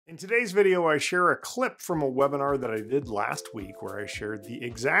In today's video, I share a clip from a webinar that I did last week where I shared the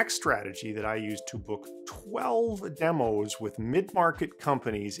exact strategy that I used to book 12 demos with mid-market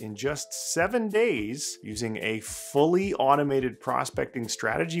companies in just 7 days using a fully automated prospecting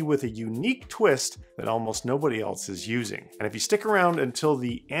strategy with a unique twist that almost nobody else is using. And if you stick around until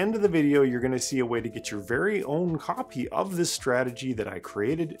the end of the video, you're going to see a way to get your very own copy of this strategy that I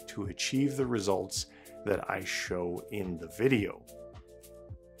created to achieve the results that I show in the video.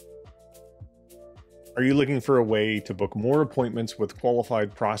 Are you looking for a way to book more appointments with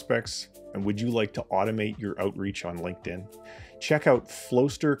qualified prospects? And would you like to automate your outreach on LinkedIn? Check out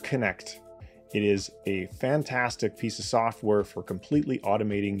Flowster Connect. It is a fantastic piece of software for completely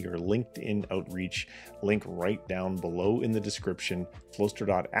automating your LinkedIn outreach. Link right down below in the description,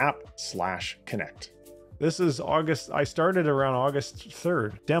 flowster.app/connect. This is August. I started around August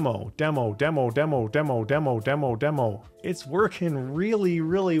 3rd. Demo. It's working really,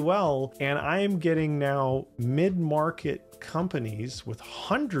 really well. And I am getting now mid-market companies with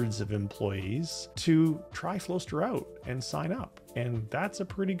hundreds of employees to try Flowster out and sign up. And that's a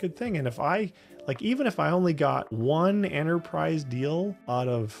pretty good thing. And even if I only got one enterprise deal out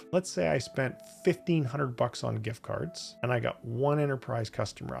of, let's say I spent $1,500 on gift cards and I got one enterprise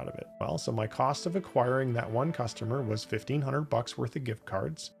customer out of it. Well, so my cost of acquiring that one customer was $1,500 worth of gift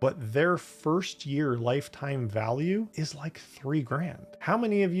cards, but their first year lifetime value is like $3,000. How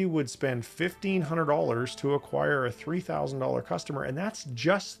many of you would spend $1,500 to acquire a $3,000 customer? And that's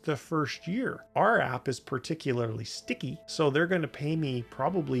just the first year. Our app is particularly sticky, so they're going to pay me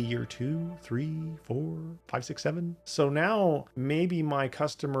probably year 2, 3, 4, 5, 6, 7. So now maybe my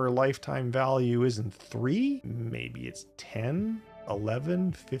customer lifetime value isn't 3, maybe it's 10,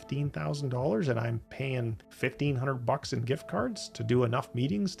 11, $15,000, and I'm paying $1,500 in gift cards to do enough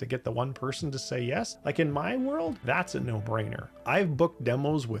meetings to get the one person to say yes. Like in my world, that's a no-brainer. I've booked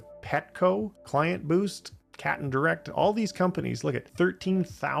demos with Petco, Client Boost, Cat and Direct, all these companies. Look at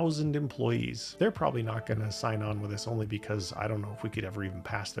 13,000 employees. They're probably not going to sign on with us only because I don't know if we could ever even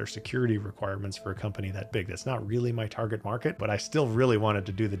pass their security requirements for a company that big. That's not really my target market, but I still really wanted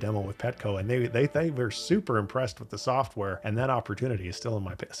to do the demo with Petco, and they were super impressed with the software, and that opportunity is still in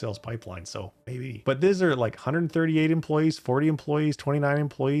my sales pipeline. So maybe, but these are like 138 employees, 40 employees, 29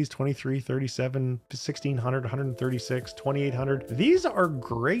 employees, 23, 37, 1,600, 136, 2,800. These are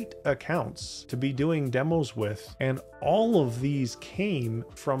great accounts to be doing demos with, and all of these came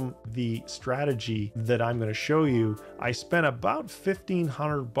from the strategy that I'm going to show you. I spent about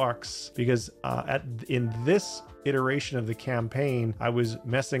 $1,500 because in this iteration of the campaign, I was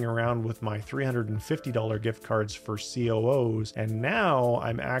messing around with my $350 gift cards for COOs, and now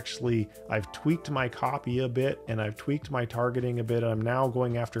I've tweaked my copy a bit and I've tweaked my targeting a bit. I'm now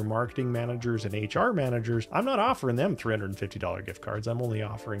going after marketing managers and HR managers. I'm not offering them $350 gift cards. I'm only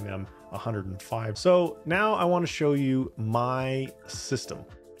offering them 105. So now I want to show you my system.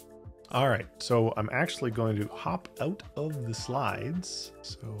 All right, so I'm actually going to hop out of the slides.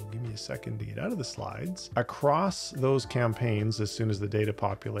 So give me a second to get out of the slides. Across those campaigns, as soon as the data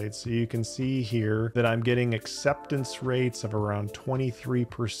populates, so you can see here that I'm getting acceptance rates of around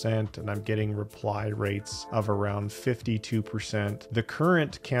 23%, and I'm getting reply rates of around 52%. The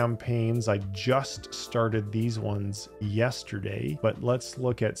current campaigns, I just started these ones yesterday, but let's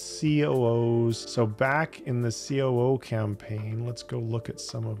look at COOs. So back in the COO campaign, let's go look at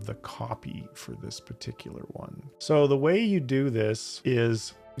some of the copy for this particular one. So the way you do this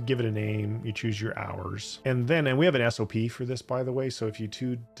is give it a name, you choose your hours, and we have an SOP for this, by the way. So if you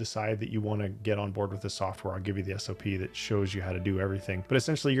too decide that you want to get on board with the software, I'll give you the SOP that shows you how to do everything. But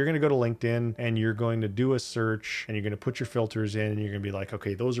essentially, you're going to go to LinkedIn and you're going to do a search and you're going to put your filters in and you're going to be like,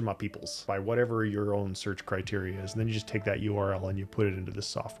 okay, those are my peoples by whatever your own search criteria is. And then you just take that URL and you put it into this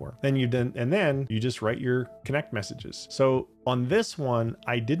software. Then you just write your connect messages. So on this one,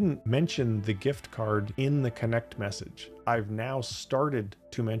 I didn't mention the gift card in the connect message. I've now started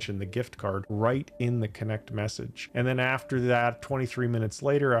to mention the gift card right in the connect message. And then after that, 23 minutes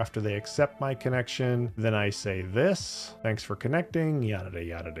later, after they accept my connection, then I say this, thanks for connecting, yada,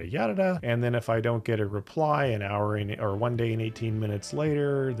 yada, yada. And then if I don't get a reply an hour or 1 day and 18 minutes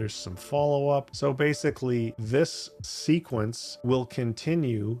later, there's some follow-up. So basically this sequence will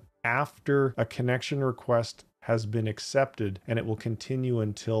continue after a connection request has been accepted, and it will continue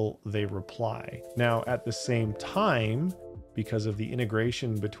until they reply. Now, at the same time, because of the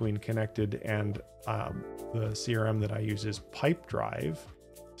integration between Connected and the CRM that I use is Pipedrive.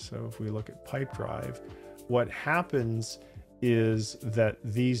 So if we look at Pipedrive, what happens is that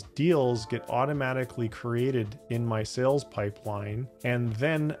these deals get automatically created in my sales pipeline, and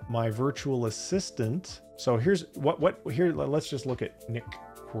then my virtual assistant. So here's here, let's just look at Nick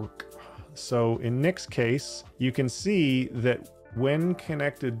work. So in Nick's case, you can see that when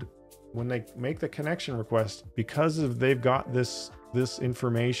connected, when they make the connection request, because of they've got this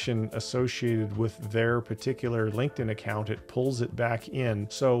information associated with their particular LinkedIn account, it pulls it back in.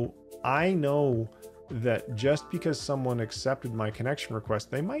 So I know that just because someone accepted my connection request,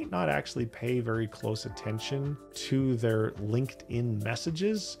 they might not actually pay very close attention to their LinkedIn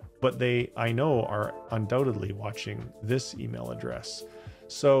messages, but they, I know, are undoubtedly watching this email address.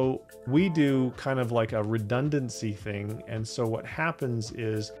 So we do kind of like a redundancy thing. And so what happens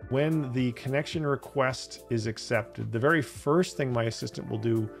is when the connection request is accepted, the very first thing my assistant will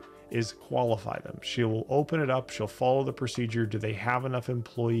do is qualify them. She will open it up. She'll follow the procedure. Do they have enough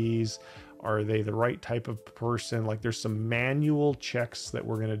employees? Are they the right type of person? Like there's some manual checks that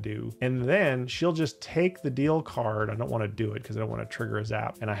we're going to do. And then she'll just take the deal card. I don't want to do it because I don't want to trigger a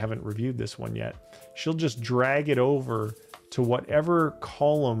zap, and I haven't reviewed this one yet. She'll just drag it over to whatever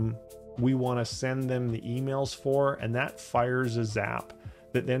column we want to send them the emails for, and that fires a zap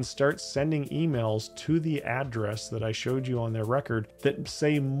that then starts sending emails to the address that I showed you on their record that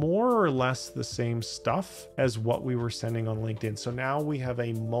say more or less the same stuff as what we were sending on LinkedIn. So now we have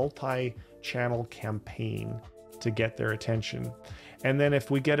a multi-channel campaign to get their attention. And then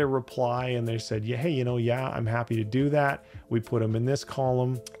if we get a reply and they said, yeah, hey, yeah, I'm happy to do that, we put them in this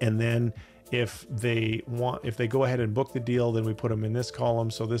column. And then if they go ahead and book the deal, then we put them in this column.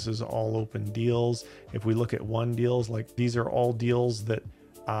 So this is all open deals. If we look at one deals, like these are all deals that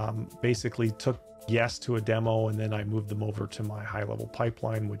basically took yes to a demo, and then I moved them over to my high level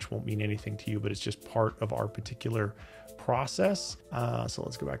pipeline, which won't mean anything to you, but it's just part of our particular process. So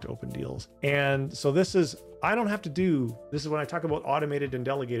let's go back to open deals. And so this is, I don't have to do, this is when I talk about automated and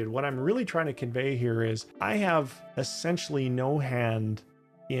delegated. What I'm really trying to convey here is I have essentially no hand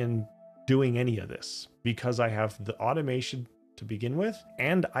in doing any of this because I have the automation to begin with,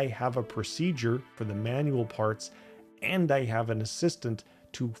 and I have a procedure for the manual parts, and I have an assistant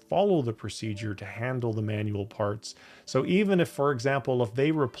to follow the procedure to handle the manual parts. So even if, for example, if they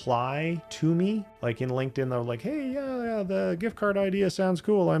reply to me, like in LinkedIn, they're like, hey, yeah, the gift card idea sounds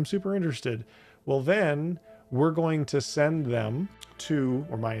cool, I'm super interested. Well, then we're going to send them to,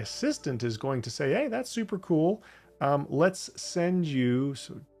 or my assistant is going to say, hey, that's super cool. Let's send you,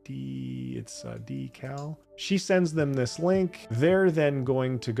 so it's decal. She sends them this link. They're then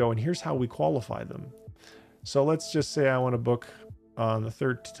going to go, and here's how we qualify them. So let's just say I want to book on the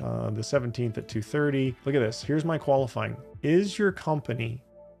 17th at 2:30. Look at this. Here's my qualifying. Is your company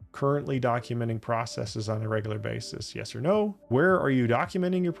currently documenting processes on a regular basis? Yes or no? Where are you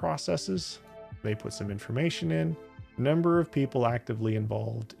documenting your processes? They put some information in. Number of people actively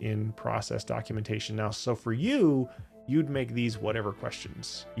involved in process documentation. Now, so for you, you'd make these whatever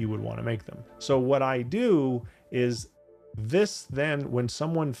questions you would want to make them. So what I do is this, then when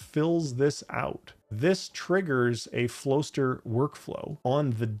someone fills this out, this triggers a Flowster workflow on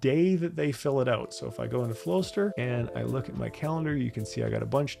the day that they fill it out. So if I go into Flowster and I look at my calendar, you can see I got a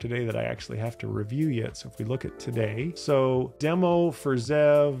bunch today that I actually have to review yet. So if we look at today, so demo for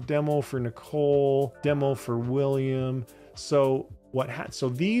Zev, demo for Nicole, demo for William. So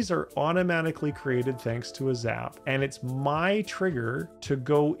these are automatically created thanks to a zap, and it's my trigger to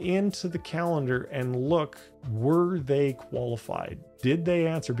go into the calendar and look, were they qualified? Did they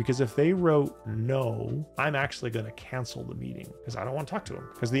answer? Because if they wrote no, I'm actually going to cancel the meeting because I don't want to talk to them.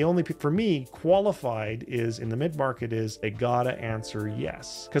 Because the only, for me, qualified is in the mid-market is they gotta answer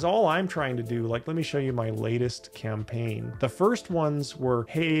yes. Because all I'm trying to do, like, let me show you my latest campaign. The first ones were,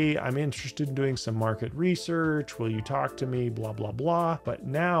 hey, I'm interested in doing some market research. Will you talk to me? Blah, blah, blah. But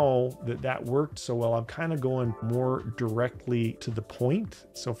now that worked so well, I'm kind of going more directly to the point.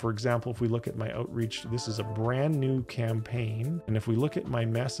 So for example, if we look at my outreach, this is a brand new campaign. And if we look at my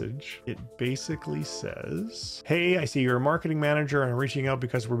message, it basically says, hey, I see you're a marketing manager and I'm reaching out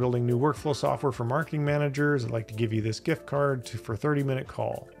because we're building new workflow software for marketing managers. I'd like to give you this gift card for a 30-minute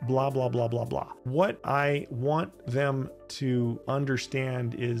call, blah, blah, blah, blah, blah. What I want them to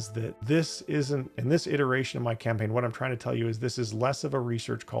understand is that this isn't, in this iteration of my campaign, what I'm trying to tell you is this is less of a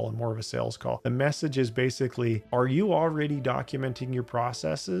research call and more of a sales call. The message is basically, are you already documenting your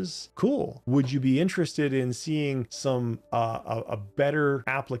processes? Cool. Would you be interested in seeing some a better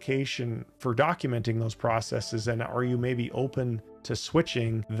application for documenting those processes? And are you maybe open to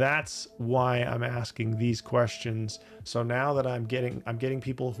switching? That's why I'm asking these questions. So now that I'm getting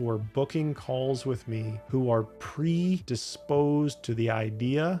people who are booking calls with me who are predisposed to the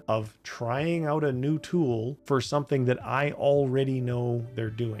idea of trying out a new tool for something that I already know they're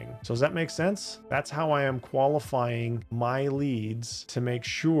doing. So does that make sense? That's how I am qualifying my leads to make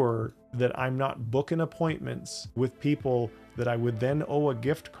sure that I'm not booking appointments with people that I would then owe a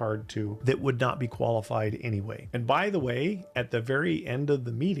gift card to that would not be qualified anyway. And by the way, at the very end of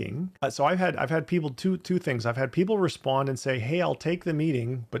the meeting, so I've had people two things. I've had people respond and say, hey, I'll take the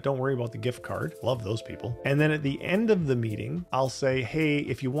meeting, but don't worry about the gift card. Love those people. And then at the end of the meeting, I'll say, hey,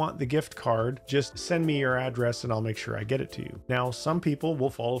 if you want the gift card, just send me your address and I'll make sure I get it to you. Now, some people will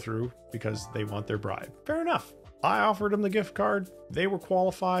follow through because they want their bribe. Fair enough. I offered them the gift card. They were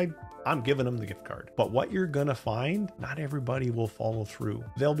qualified. I'm giving them the gift card. But what you're gonna find, not everybody will follow through.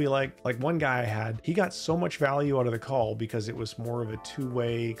 They'll be like one guy I had, he got so much value out of the call because it was more of a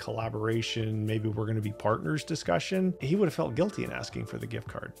two-way collaboration, maybe we're gonna be partners discussion. He would have felt guilty in asking for the gift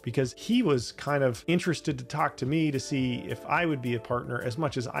card because he was kind of interested to talk to me to see if I would be a partner as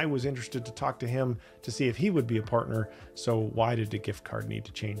much as I was interested to talk to him to see if he would be a partner. So why did the gift card need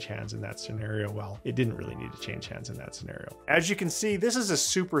to change hands in that scenario? Well, it didn't really need to change hands in that scenario. As you can see, this is a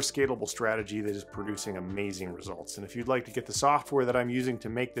super scalable strategy that is producing amazing results. And if you'd like to get the software that I'm using to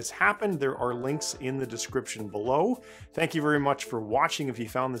make this happen, there are links in the description below. Thank you very much for watching. If you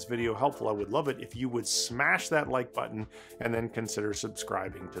found this video helpful, I would love it if you would smash that like button and then consider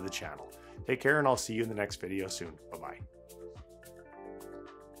subscribing to the channel. Take care, and I'll see you in the next video soon. Bye-bye.